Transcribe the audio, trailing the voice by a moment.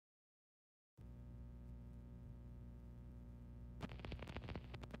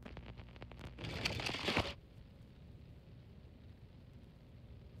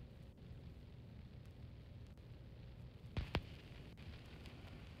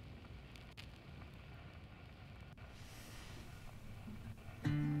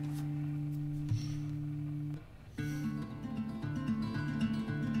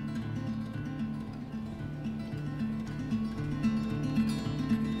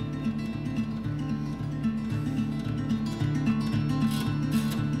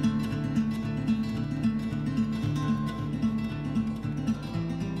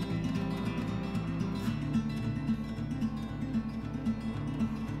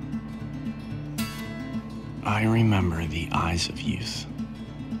I remember the eyes of youth.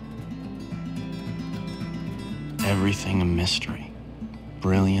 Everything a mystery,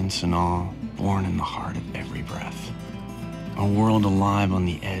 brilliance and awe born in the heart of every breath. A world alive on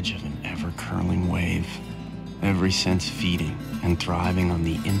the edge of an ever-curling wave, every sense feeding and thriving on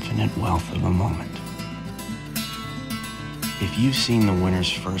the infinite wealth of a moment. If you've seen the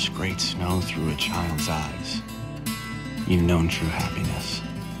winter's first great snow through a child's eyes, you've known true happiness.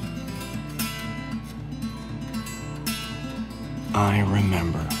 I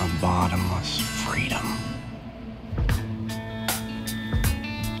remember a bottomless freedom.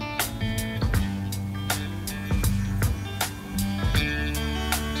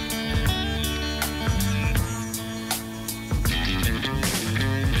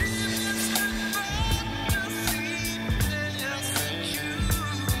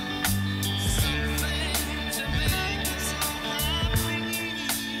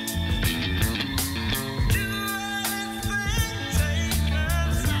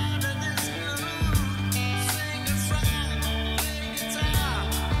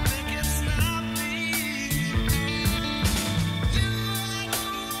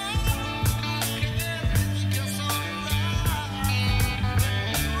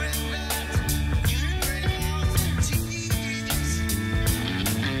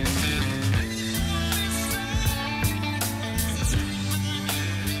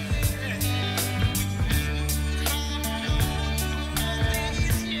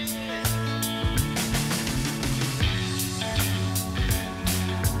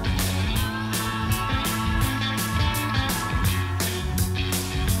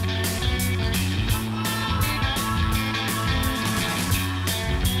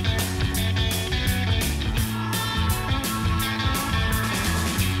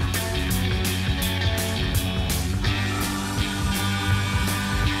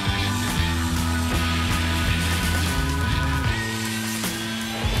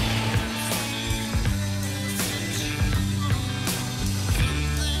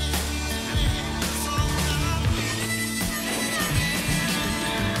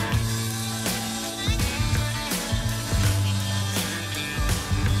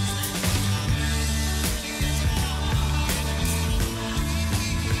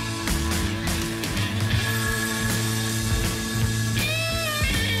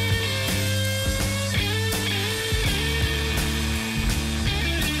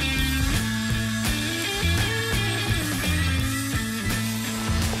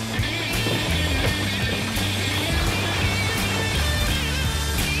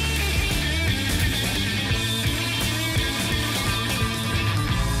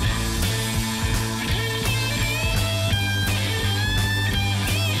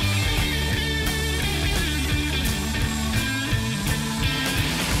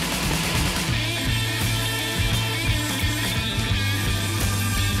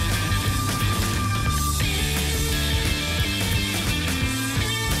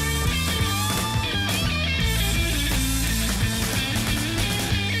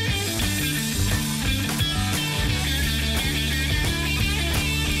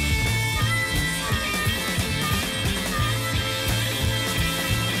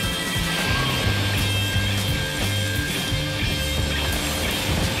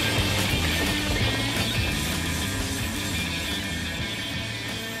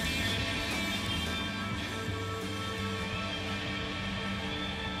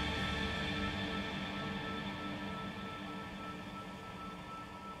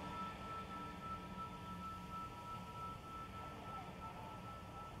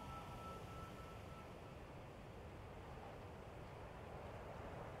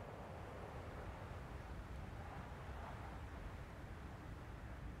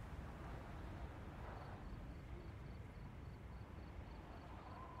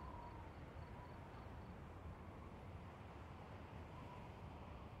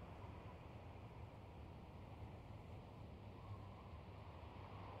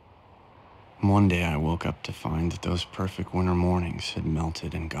 One day I woke up to find that those perfect winter mornings had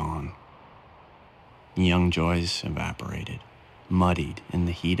melted and gone. Young joys evaporated, muddied in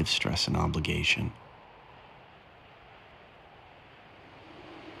the heat of stress and obligation.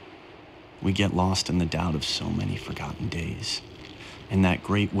 We get lost in the doubt of so many forgotten days, and that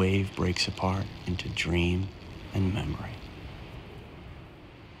great wave breaks apart into dream and memory.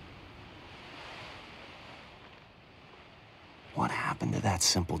 What happened to that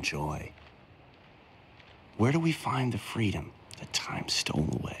simple joy? Where do we find the freedom that time stole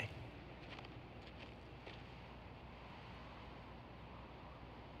away?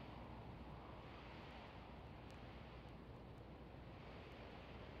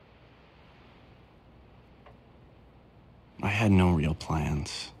 had no real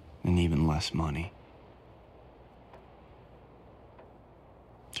plans, and even less money.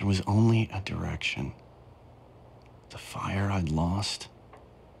 There was only a direction. The fire I'd lost,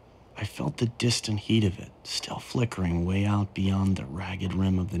 I felt the distant heat of it still flickering way out beyond the ragged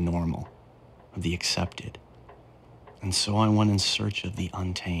rim of the normal, of the accepted. And so I went in search of the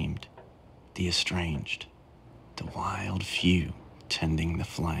untamed, the estranged, the wild few tending the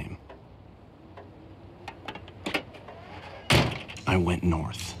flame. I went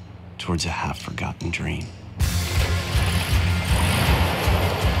north, towards a half-forgotten dream.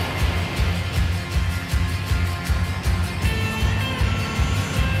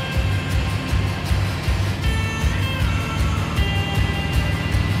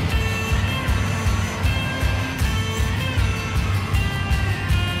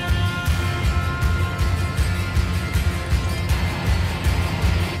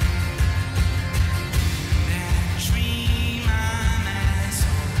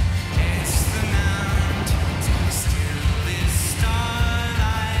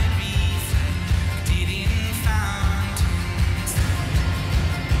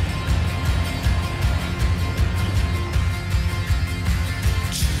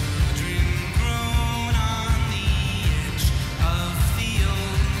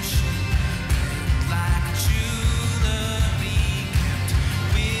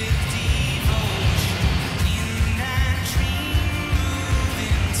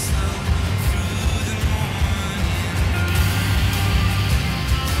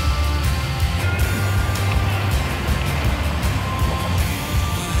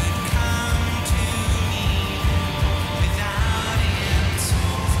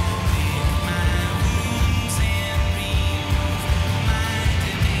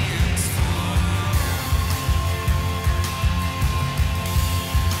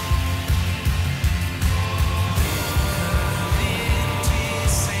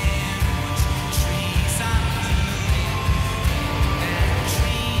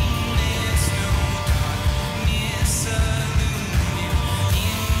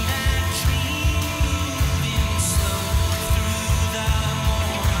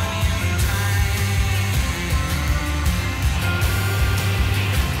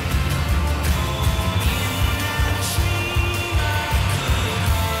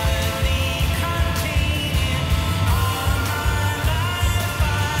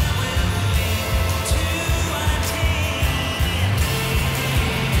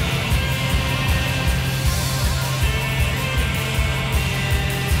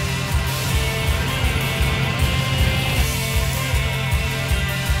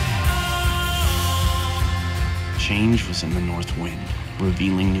 Change was in the north wind,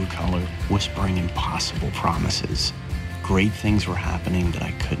 revealing new color, whispering impossible promises. Great things were happening that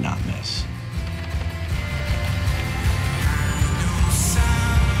I could not miss.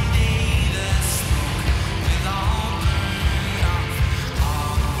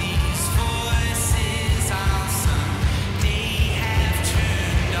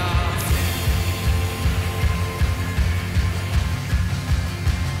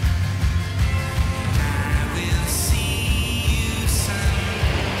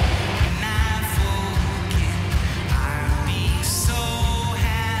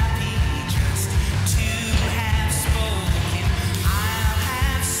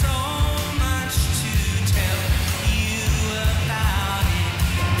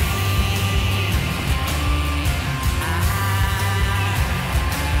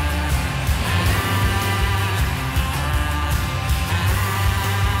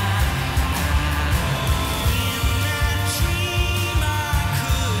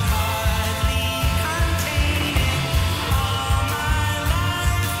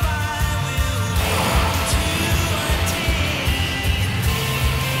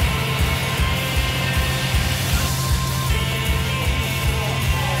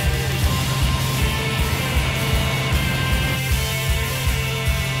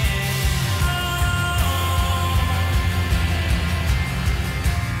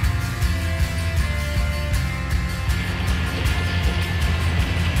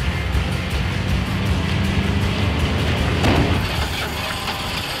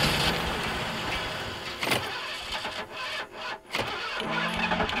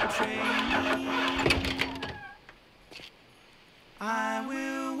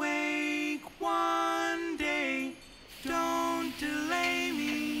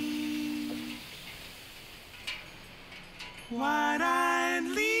 Wide-eyed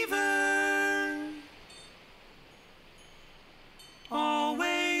lever,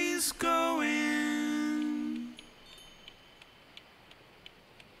 always going.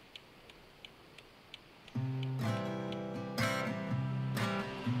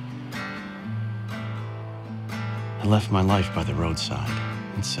 I left my life by the roadside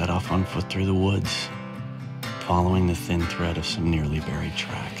and set off on foot through the woods, following the thin thread of some nearly buried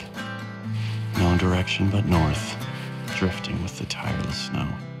track. No direction but north, drifting with the tireless snow.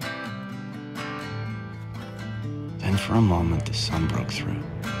 Then for a moment the sun broke through,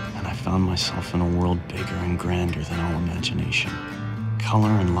 and I found myself in a world bigger and grander than all imagination.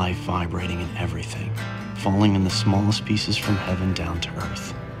 Color and life vibrating in everything, falling in the smallest pieces from heaven down to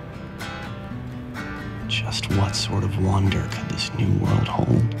earth. Just what sort of wonder could this new world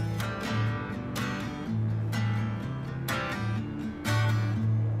hold?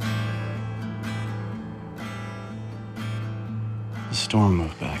 The storm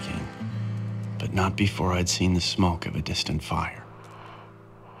moved back in, but not before I'd seen the smoke of a distant fire.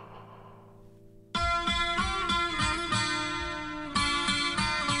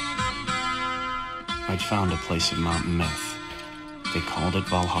 I'd found a place of mountain myth. They called it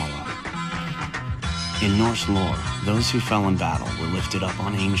Valhalla. In Norse lore, those who fell in battle were lifted up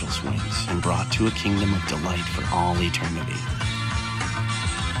on angels' wings and brought to a kingdom of delight for all eternity.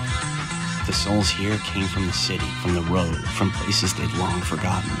 The souls here came from the city, from the road, from places they'd long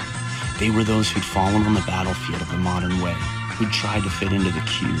forgotten. They were those who'd fallen on the battlefield of the modern way, who'd tried to fit into the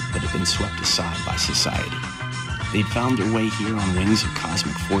queue but had been swept aside by society. They'd found their way here on wings of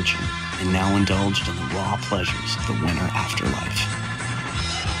cosmic fortune and now indulged in the raw pleasures of the winter afterlife.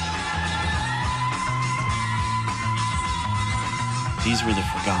 These were the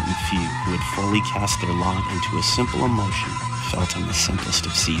forgotten few who had fully cast their lot into a simple emotion felt in the simplest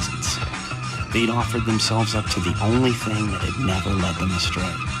of seasons. They'd offered themselves up to the only thing that had never led them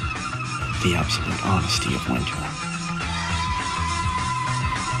astray, the absolute honesty of winter.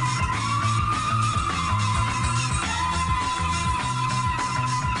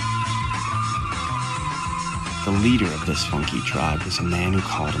 The leader of this funky tribe was a man who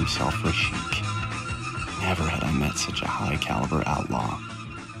called himself Rashik. Never had I met such a high-caliber outlaw.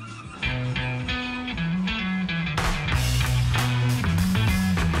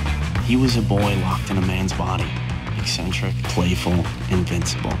 He was a boy locked in a man's body, eccentric, playful,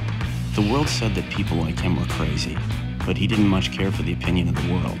 invincible. The world said that people like him were crazy, but he didn't much care for the opinion of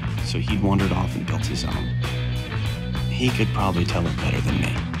the world, so he'd wandered off and built his own. He could probably tell it better than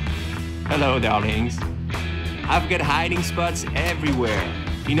me. Hello, darlings. I've got hiding spots everywhere,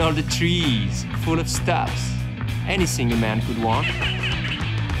 in all the trees, full of stuffs. Anything a man could want.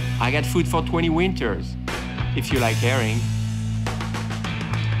 I got food for 20 winters, if you like herring.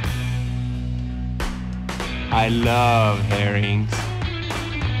 I love herrings.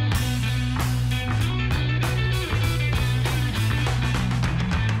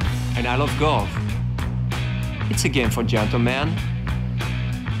 And I love golf. It's a game for gentlemen.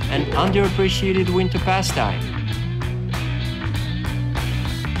 An underappreciated winter pastime.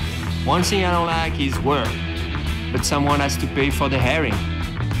 One thing I don't like is work, but someone has to pay for the herring.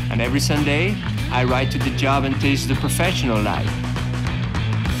 And every Sunday, I ride to the job and taste the professional life.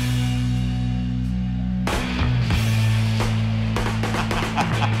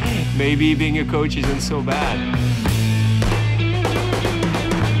 Maybe being a coach isn't so bad.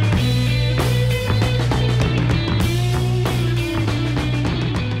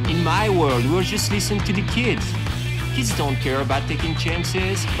 In my world, we'll just listen to the kids. Kids don't care about taking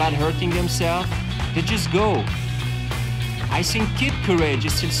chances, about hurting themselves. They just go. I think kid courage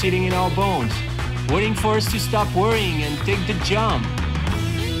is still sitting in our bones, waiting for us to stop worrying and take the jump.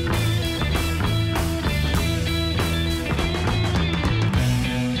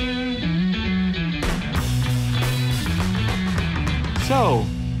 So,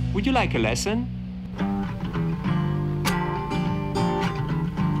 would you like a lesson?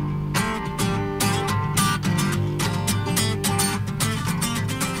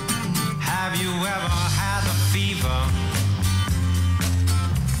 Have you ever had a fever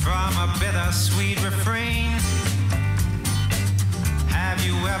from a bittersweet refrain? Have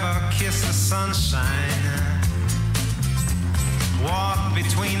you ever kissed the sunshine, walked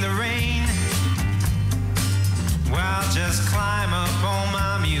between the rain? Well, just climb up on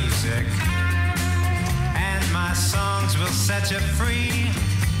my music, and my songs will set you free.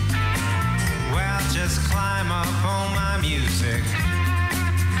 Well, just climb up on my music,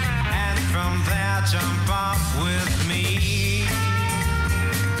 and from there jump off with me.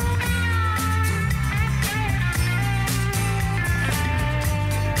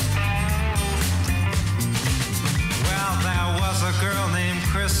 Well, there was a girl named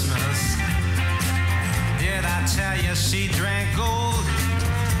Christmas. Did I tell you she drank gold?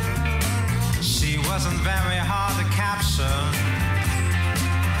 She wasn't very hard to capture,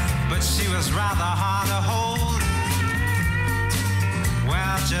 but she was rather hard to hold.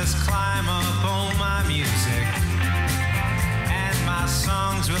 Well, just climb up on my music, my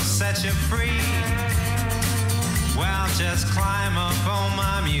songs will set you free. Well, just climb up on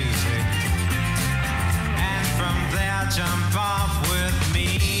my music, and from there jump off with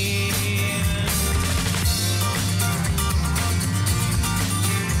me.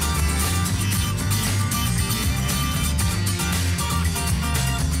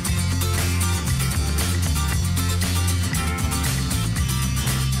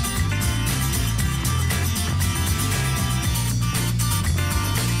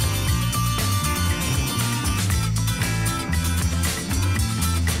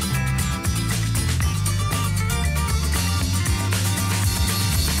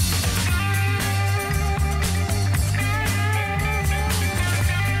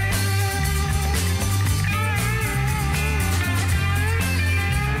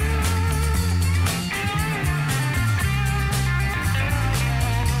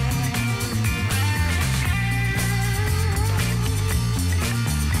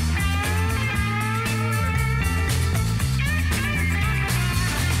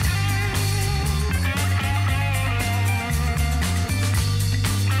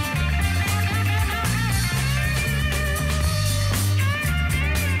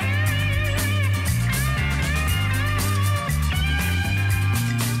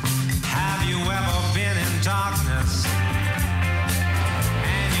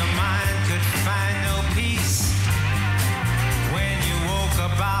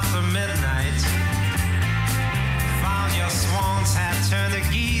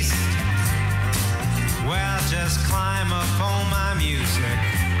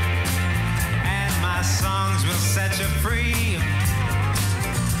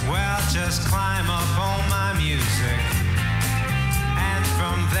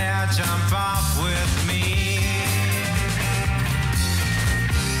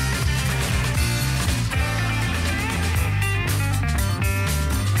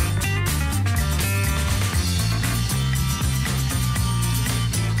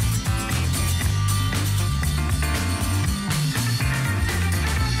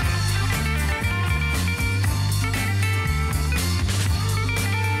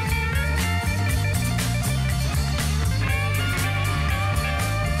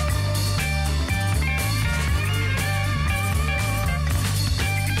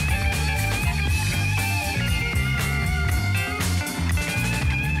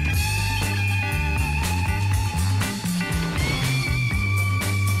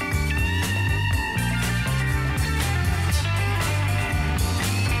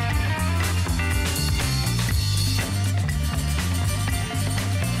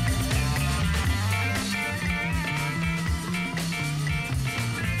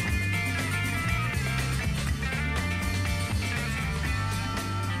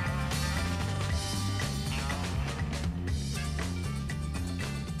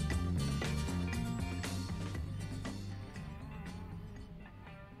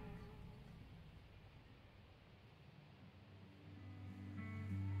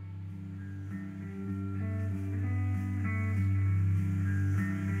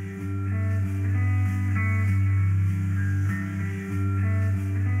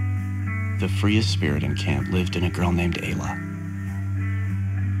 The freest spirit in camp lived in a girl named Ayla.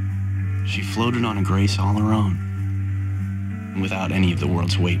 She floated on a grace all her own, without any of the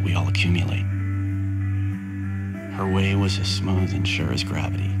world's weight we all accumulate. Her way was as smooth and sure as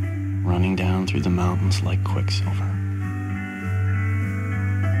gravity, running down through the mountains like quicksilver.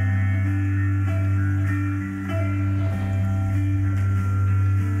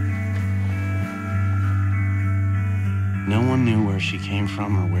 No one knew where she came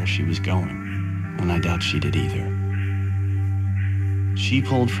from or where she was going, and I doubt she did either. She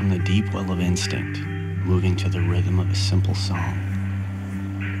pulled from the deep well of instinct, moving to the rhythm of a simple song.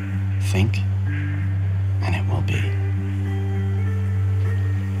 Think, and it will be.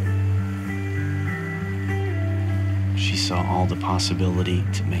 She saw all the possibility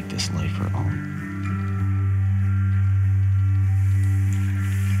to make this life her own.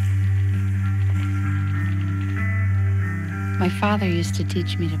 My father used to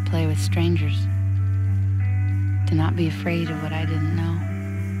teach me to play with strangers, to not be afraid of what I didn't know.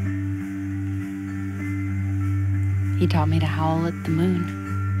 He taught me to howl at the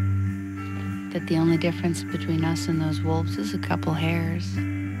moon, that the only difference between us and those wolves is a couple hairs,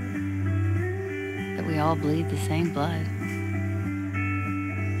 that we all bleed the same blood.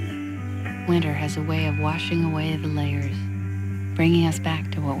 Winter has a way of washing away the layers, bringing us back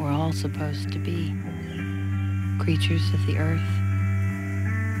to what we're all supposed to be. Creatures of the earth.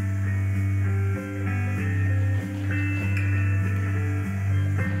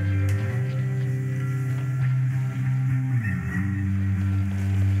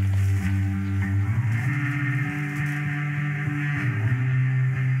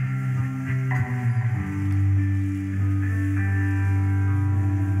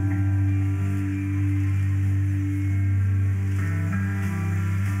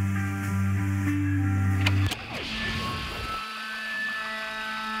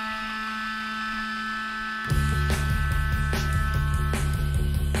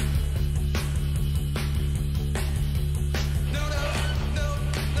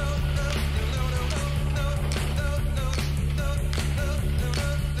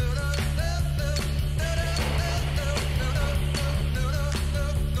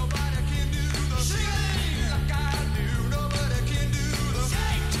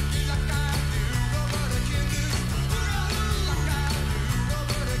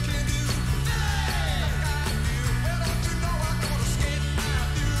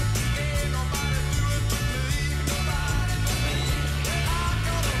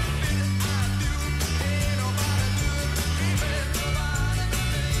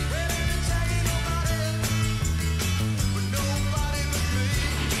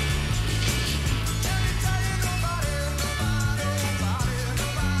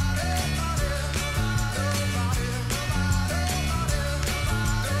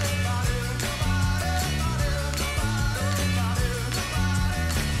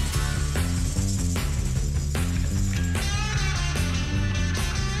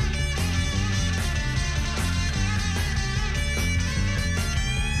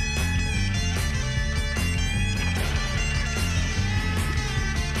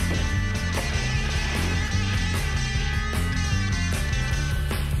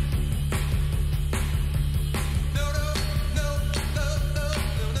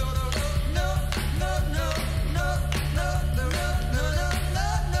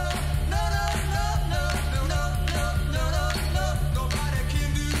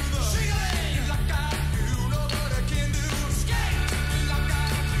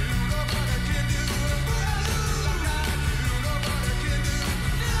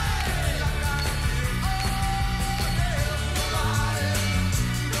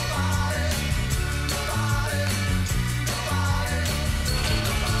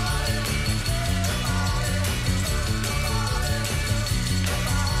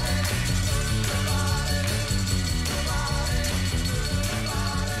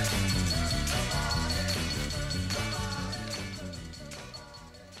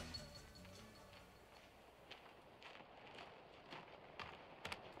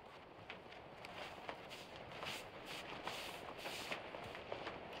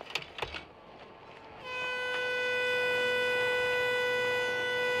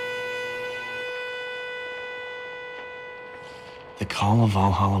 The call of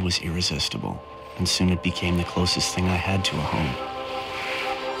Valhalla was irresistible, and soon it became the closest thing I had to a home.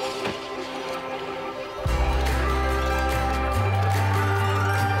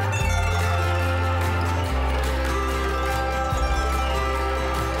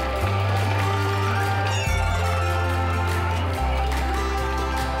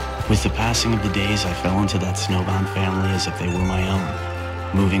 With the passing of the days, I fell into that snowbound family as if they were my own,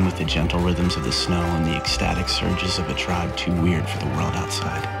 moving with the gentle rhythms of the snow and the ecstatic surges of a tribe too weird for the world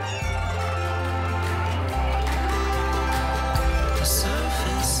outside. The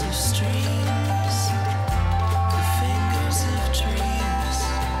surface of streams, the fingers of trees,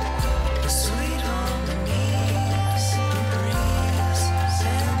 the sweet harmonies, the breeze,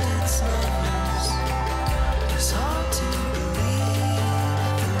 and its lovers. It's hard to believe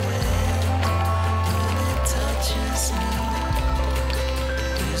the wind when it touches me.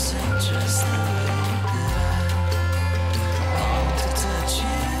 Isn't just the way that I long to touch you.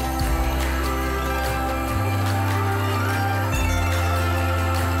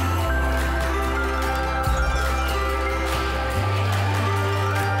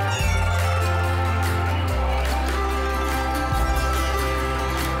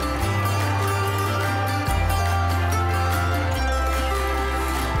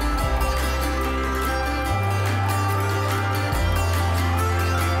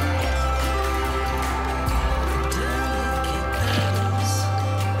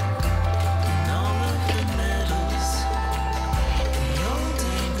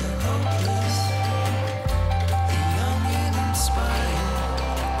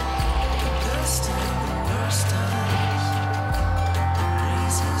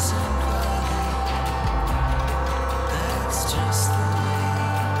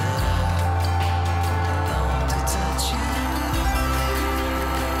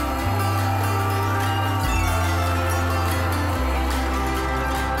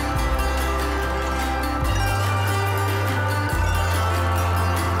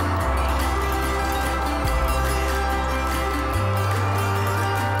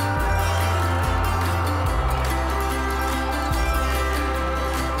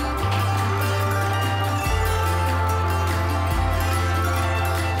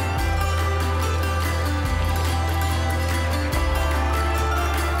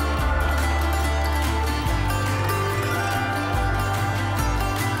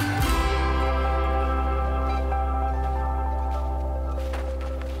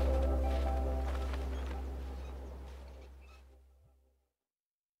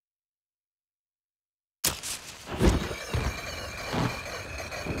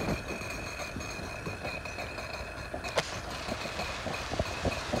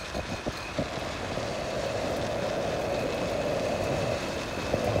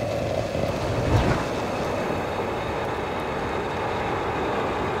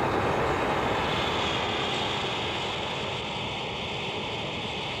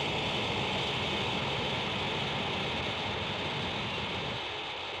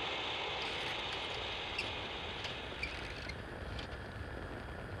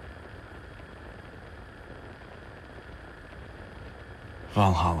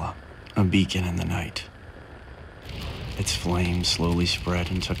 Valhalla, a beacon in the night. Its flames slowly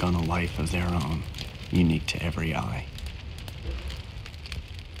spread and took on a life of their own, unique to every eye.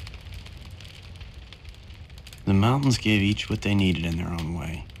 The mountains gave each what they needed in their own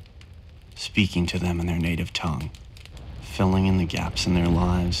way, speaking to them in their native tongue, filling in the gaps in their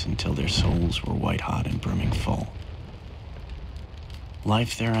lives until their souls were white-hot and brimming full.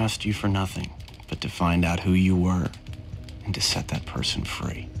 Life there asked you for nothing but to find out who you were and to set that person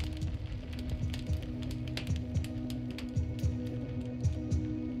free.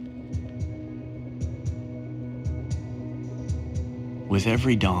 With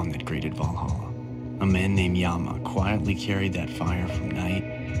every dawn that greeted Valhalla, a man named Yama quietly carried that fire from night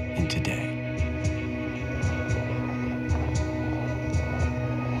into day.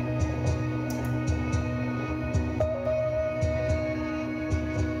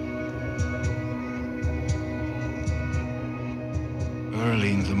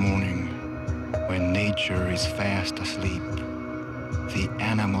 Early in the morning, when nature is fast asleep, the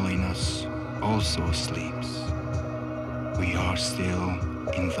animal in us also sleeps. We are still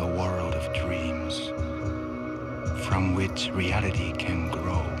in the world of dreams, from which reality can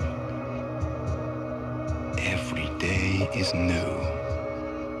grow. Every day is new.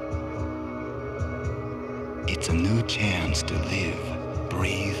 It's a new chance to live,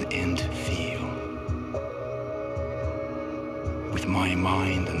 breathe, and feel. With my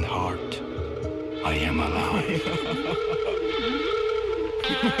mind and heart, I am alive.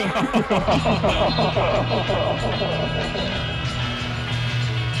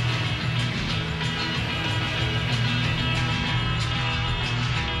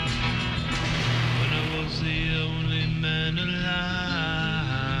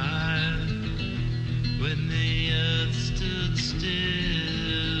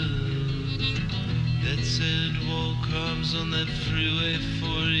 was on that freeway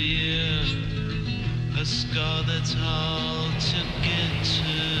for a year, a scar that's hard to get to.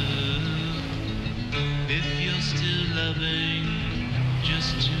 If you're still loving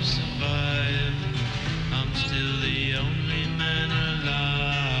just to survive, I'm still the only man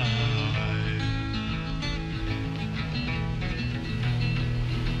alive.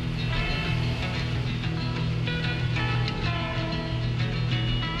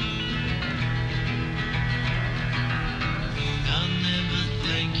 I'll never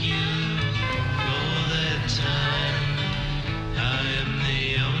thank you for that time. I am the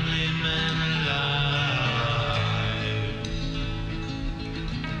only man alive.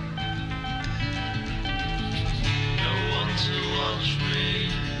 No one to watch me,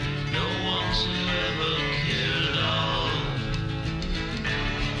 no one to ever care at all.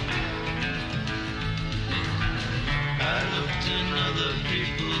 I looked in other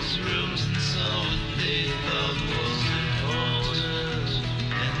people's rooms and saw what they thought was important.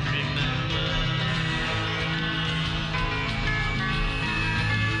 And remember,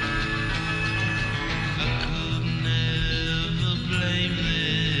 I could never blame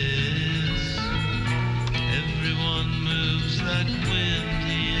this. Everyone moves like wind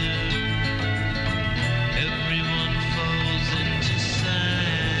here. Everyone falls into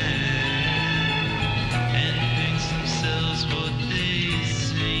sand and thinks themselves what they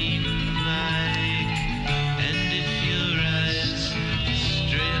seem like. And if your eyes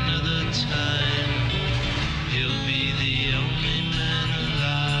stray another time, he'll be the only man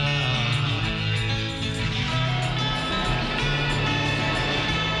alive.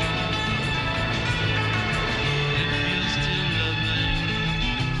 If you're still loving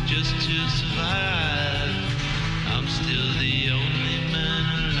just to survive, I'm still the only man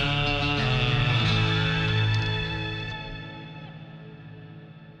alive.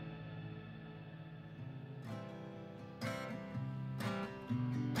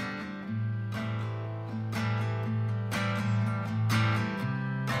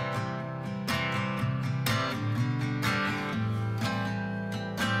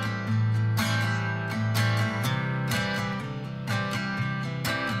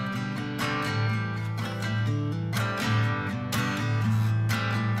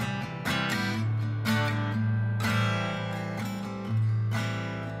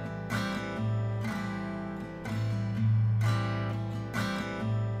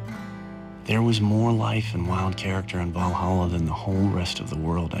 There was more life and wild character in Valhalla than the whole rest of the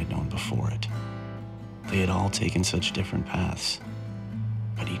world I'd known before it. They had all taken such different paths,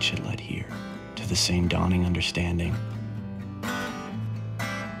 but each had led here, to the same dawning understanding.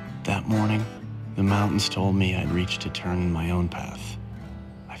 That morning, the mountains told me I'd reached a turn in my own path.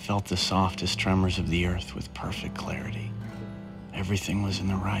 I felt the softest tremors of the earth with perfect clarity. Everything was in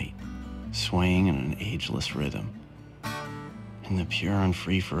the right, swaying in an ageless rhythm. In the pure and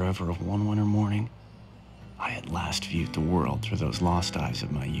free forever of one winter morning, I at last viewed the world through those lost eyes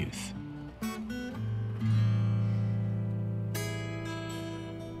of my youth.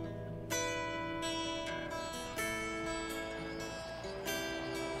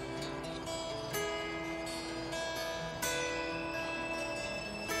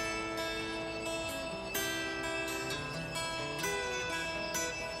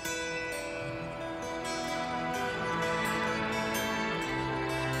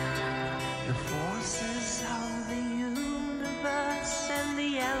 The forces of the universe and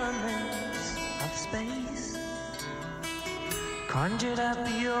the elements of space conjured up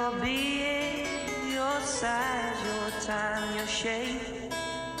your being, your size, your time, your shape.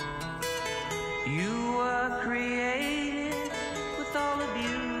 You were created with all the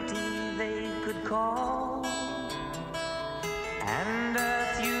beauty they could call, and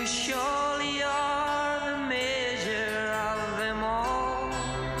earth, you surely are the measure of them all.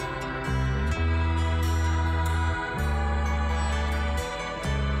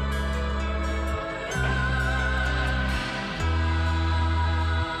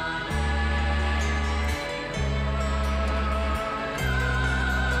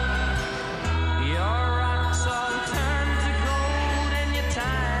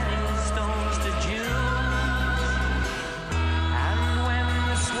 And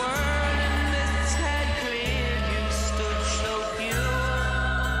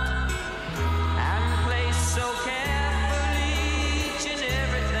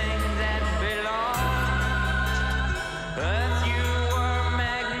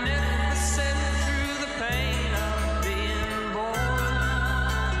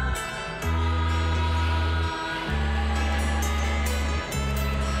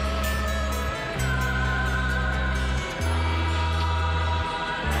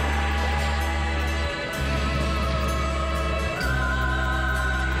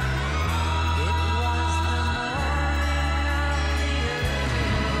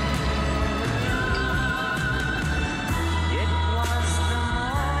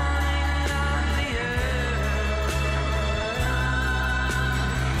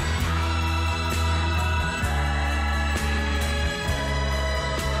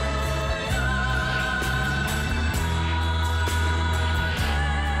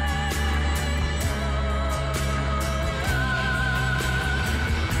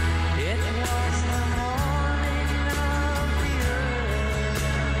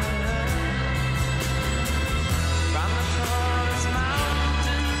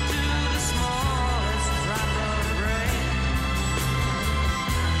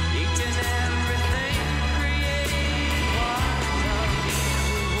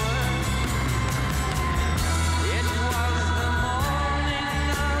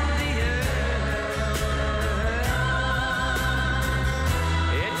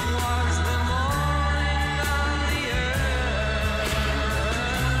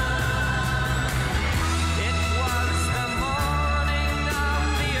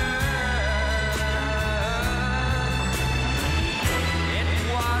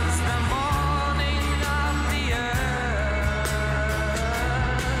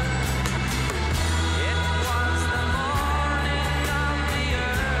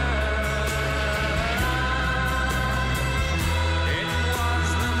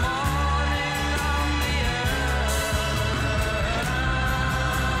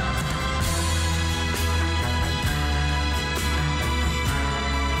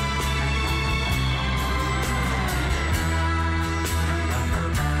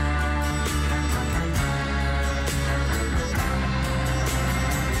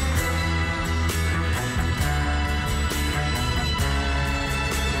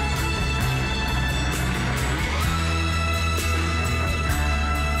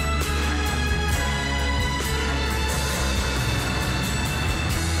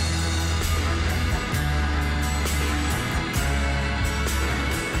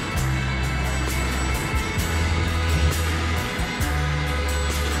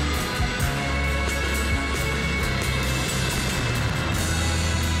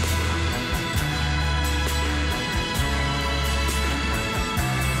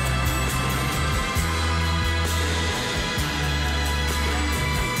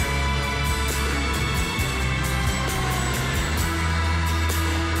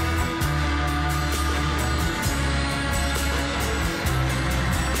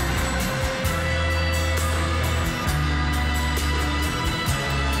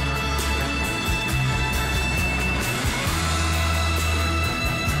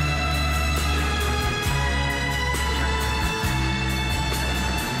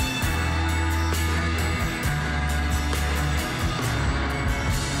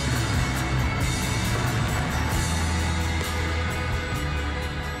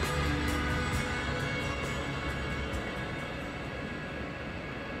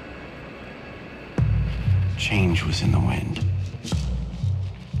Change was in the wind.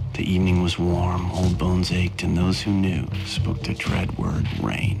 The evening was warm, old bones ached, and those who knew spoke the dread word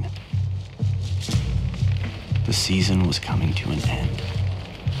rain. The season was coming to an end.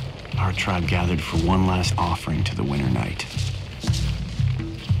 Our tribe gathered for one last offering to the winter night.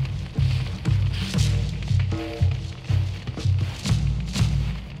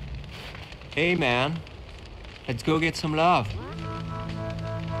 Hey man, let's go get some love.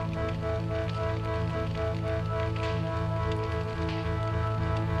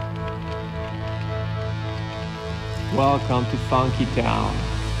 Welcome to Funky Town.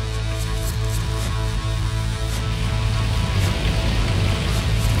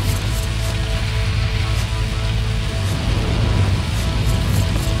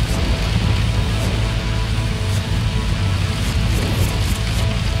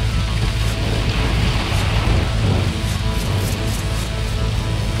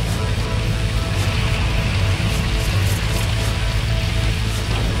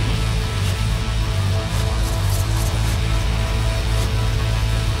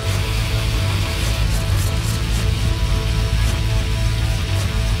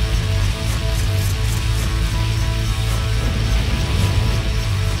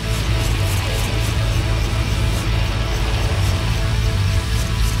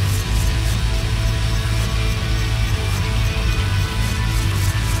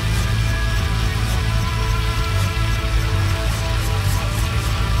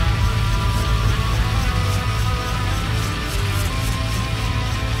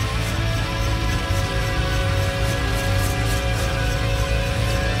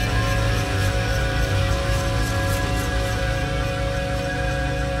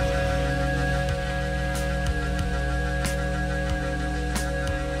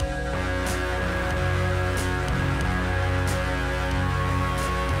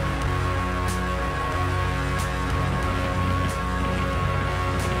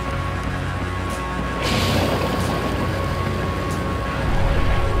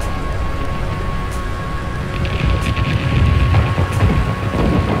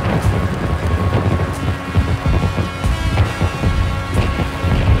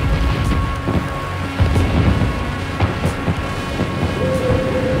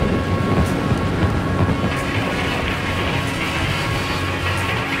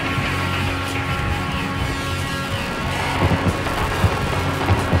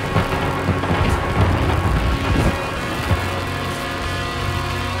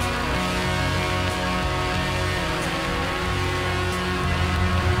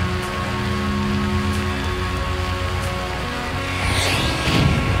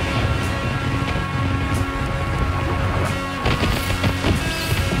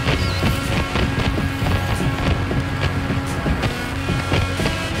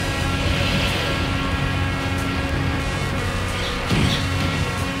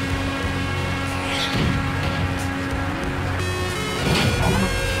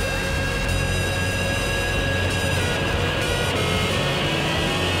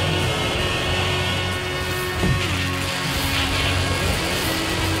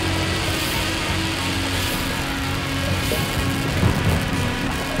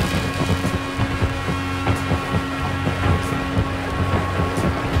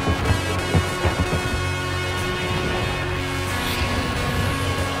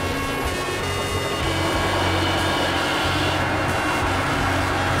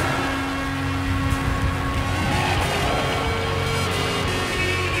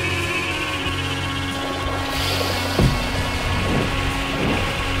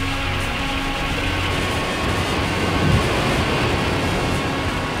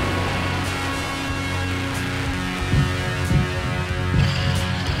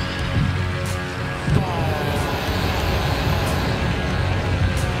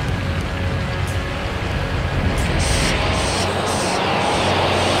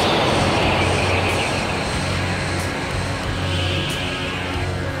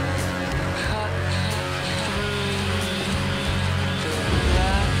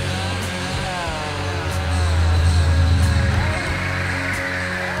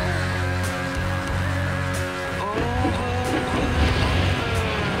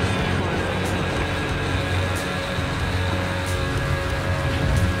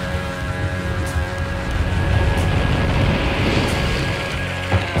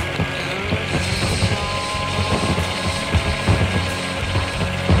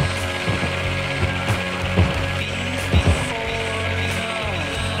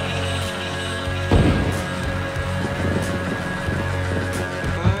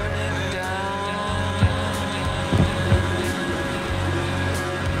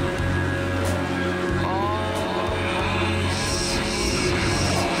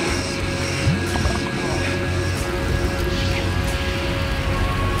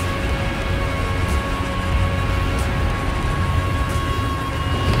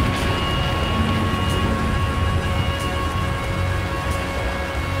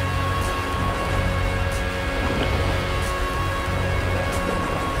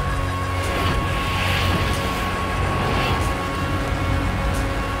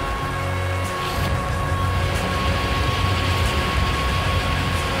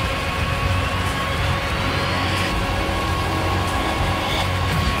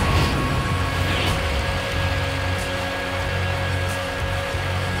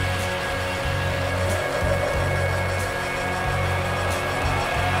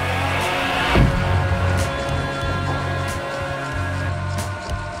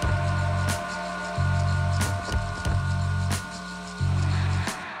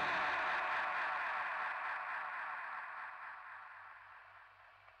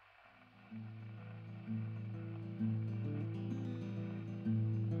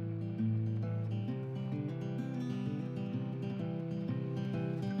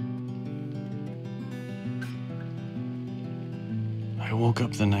 woke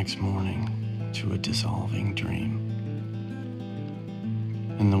up the next morning to a dissolving dream.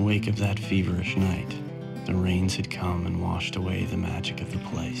 In the wake of that feverish night, the rains had come and washed away the magic of the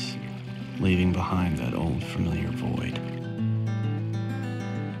place, leaving behind that old familiar void.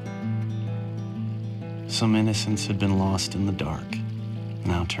 Some innocence had been lost in the dark,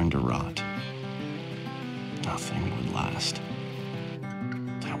 now turned to rot. Nothing would last.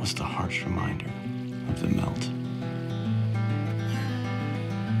 That was the harsh reminder of the melt.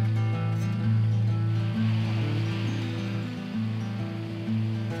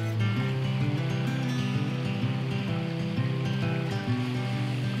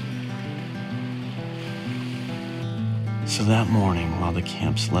 So that morning, while the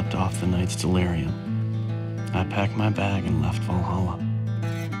camp slept off the night's delirium, I packed my bag and left Valhalla,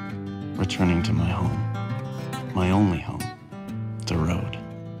 returning to my home, my only home, the road.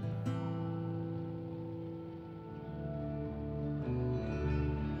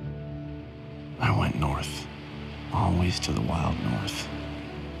 I went north, always to the wild north.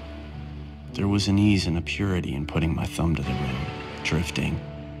 There was an ease and a purity in putting my thumb to the road, drifting,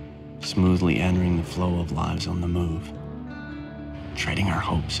 smoothly entering the flow of lives on the move, trading our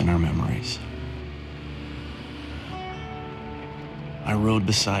hopes and our memories. I rode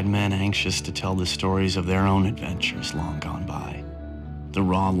beside men anxious to tell the stories of their own adventures long gone by. The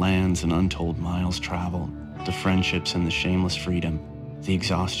raw lands and untold miles traveled, the friendships and the shameless freedom, the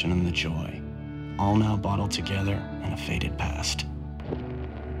exhaustion and the joy, all now bottled together in a faded past.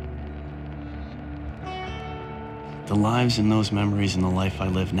 The lives in those memories and the life I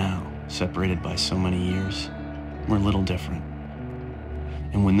live now, separated by so many years, were little different.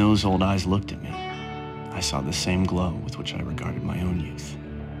 And when those old eyes looked at me, I saw the same glow with which I regarded my own youth.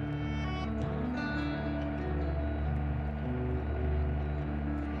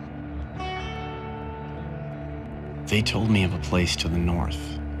 They told me of a place to the north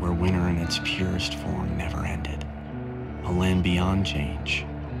where winter in its purest form never ended, a land beyond change,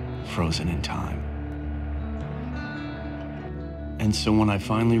 frozen in time. And so when I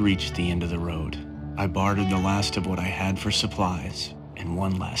finally reached the end of the road, I bartered the last of what I had for supplies and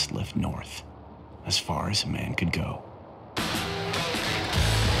one last lift north, as far as a man could go.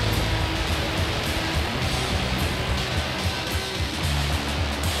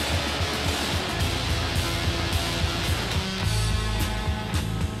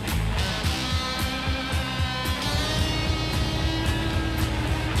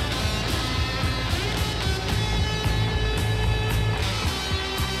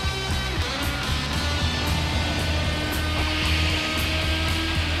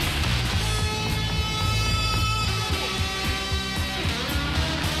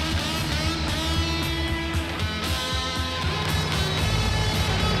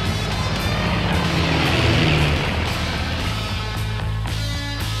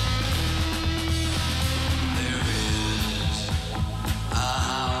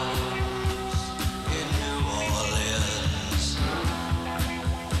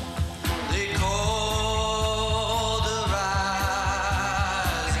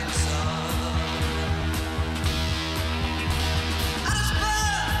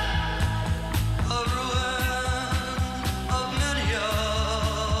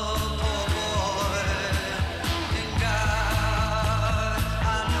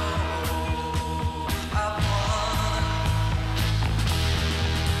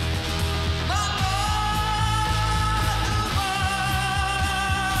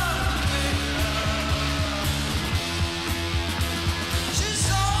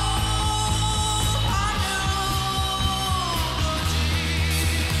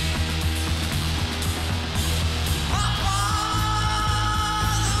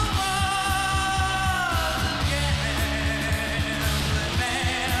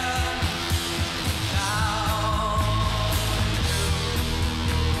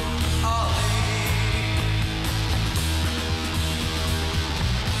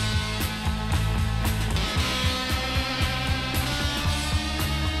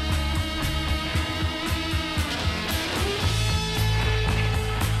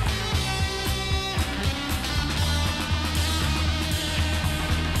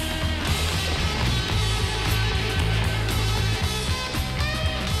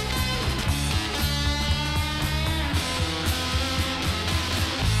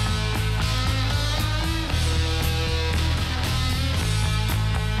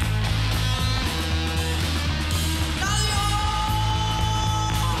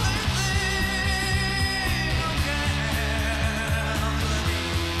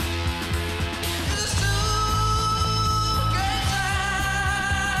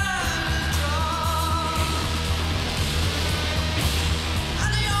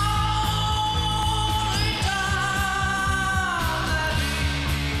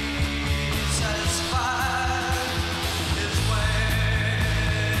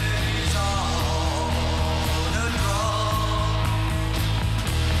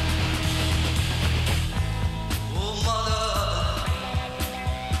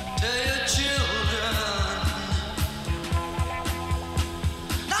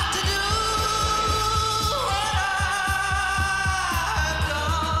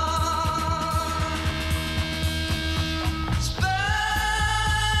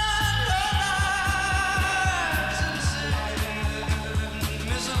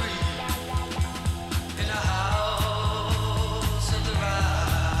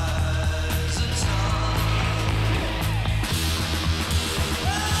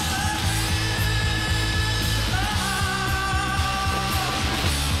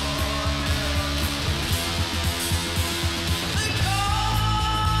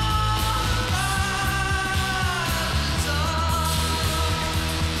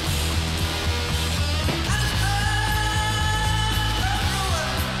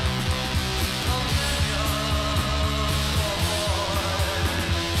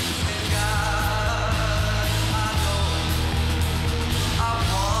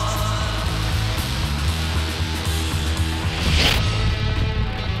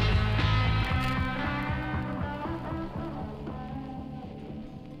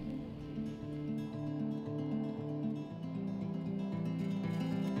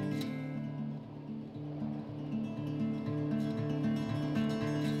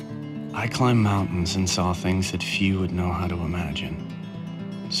 I climbed mountains and saw things that few would know how to imagine.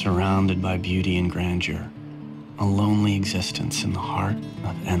 Surrounded by beauty and grandeur, a lonely existence in the heart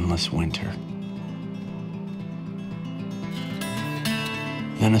of endless winter.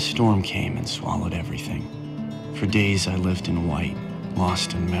 Then a storm came and swallowed everything. For days I lived in white,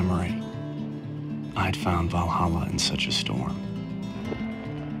 lost in memory. I'd found Valhalla in such a storm.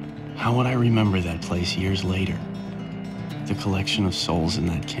 How would I remember that place years later? The collection of souls in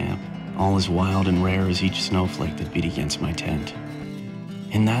that camp, all as wild and rare as each snowflake that beat against my tent.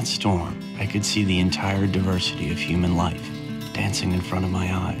 In that storm, I could see the entire diversity of human life dancing in front of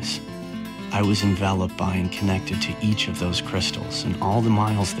my eyes. I was enveloped by and connected to each of those crystals and all the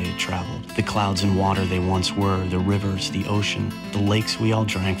miles they had traveled, the clouds and water they once were, the rivers, the ocean, the lakes we all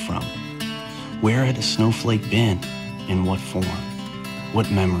drank from. Where had a snowflake been? In what form? What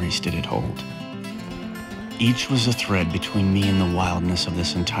memories did it hold? Each was a thread between me and the wildness of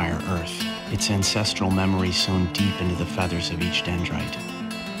this entire earth, its ancestral memories sewn deep into the feathers of each dendrite.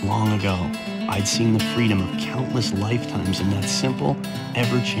 Long ago, I'd seen the freedom of countless lifetimes in that simple,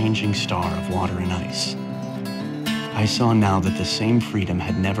 ever-changing star of water and ice. I saw now that the same freedom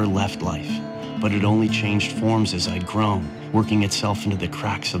had never left life, but it only changed forms as I'd grown, working itself into the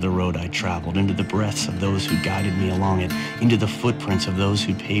cracks of the road I'd traveled, into the breaths of those who guided me along it, into the footprints of those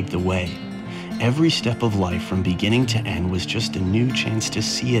who paved the way. Every step of life from beginning to end was just a new chance to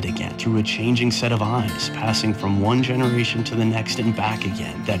see it again through a changing set of eyes, passing from one generation to the next and back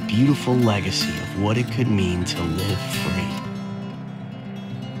again, that beautiful legacy of what it could mean to live free.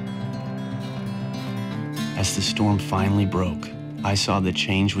 As the storm finally broke, I saw that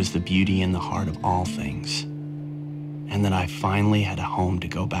change was the beauty in the heart of all things, and that I finally had a home to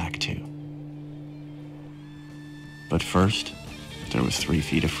go back to. But first, there was 3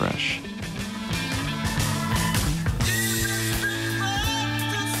 feet of fresh.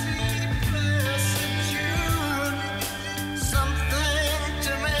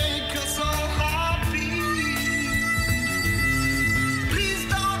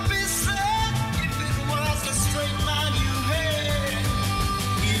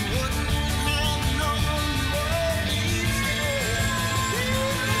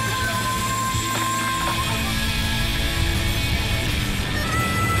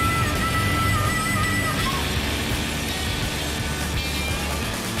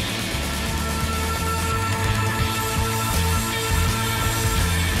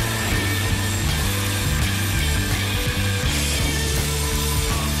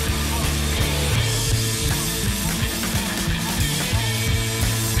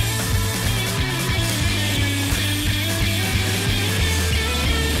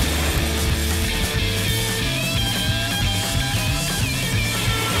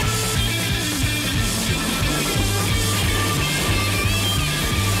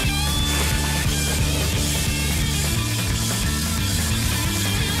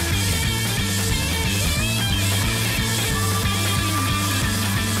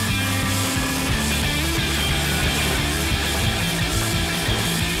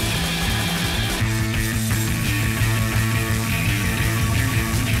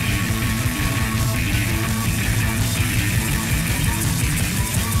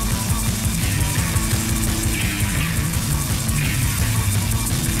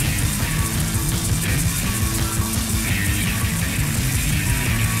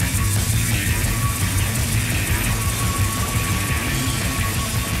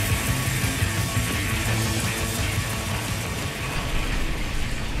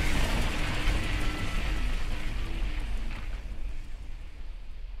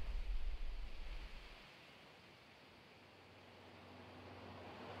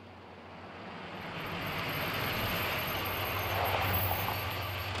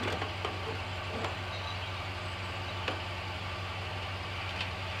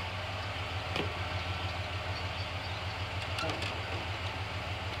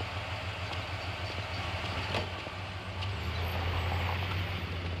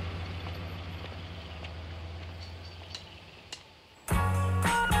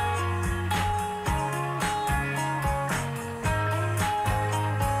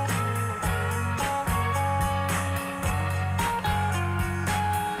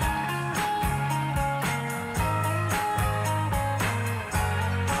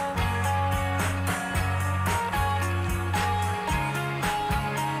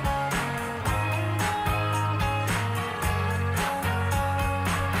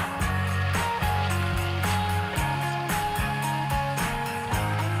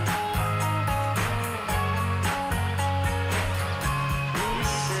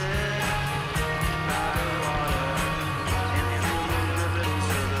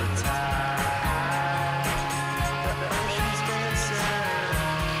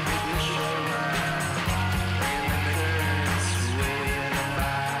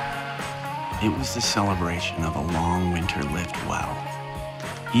 It was the celebration of a long winter lived well.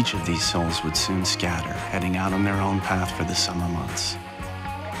 Each of these souls would soon scatter, heading out on their own path for the summer months.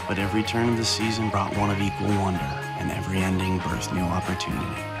 But every turn of the season brought one of equal wonder, and every ending birthed new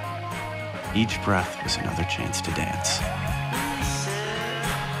opportunity. Each breath was another chance to dance.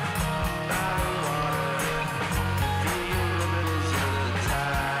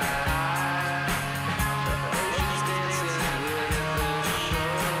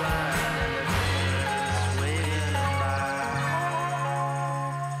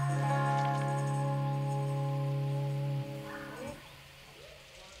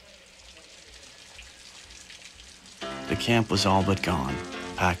 The camp was all but gone,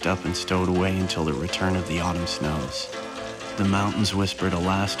 packed up and stowed away until the return of the autumn snows. The mountains whispered a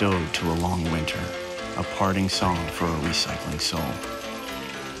last ode to a long winter, a parting song for a recycling soul.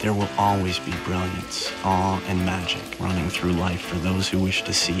 There will always be brilliance, awe, and magic running through life for those who wish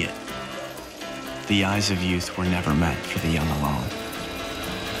to see it. The eyes of youth were never meant for the young alone.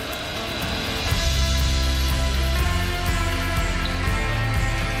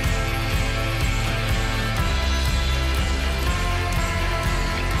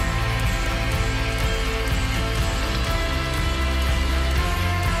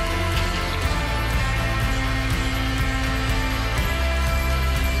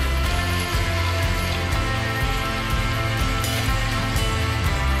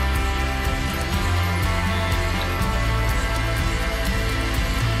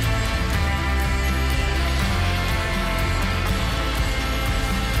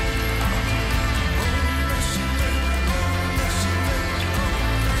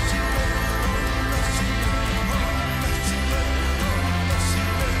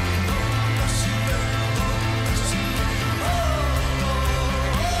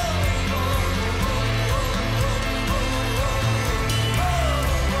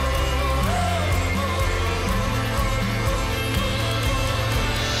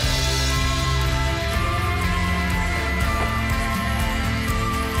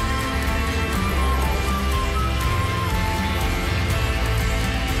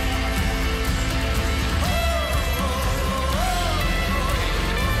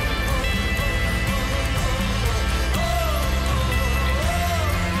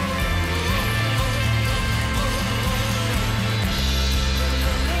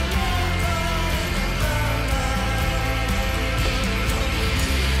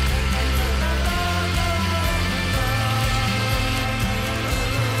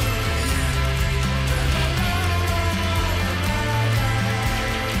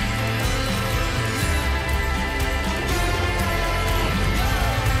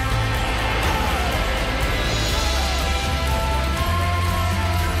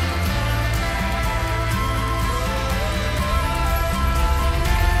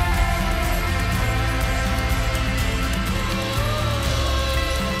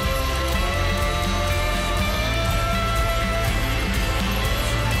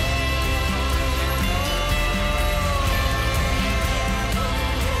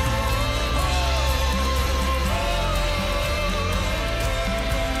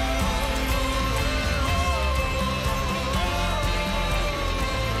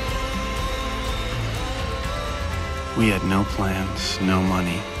 We had no plans, no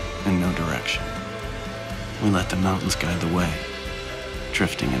money, and no direction. We let the mountains guide the way,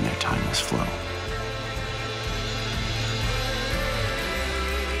 drifting in their timeless flow.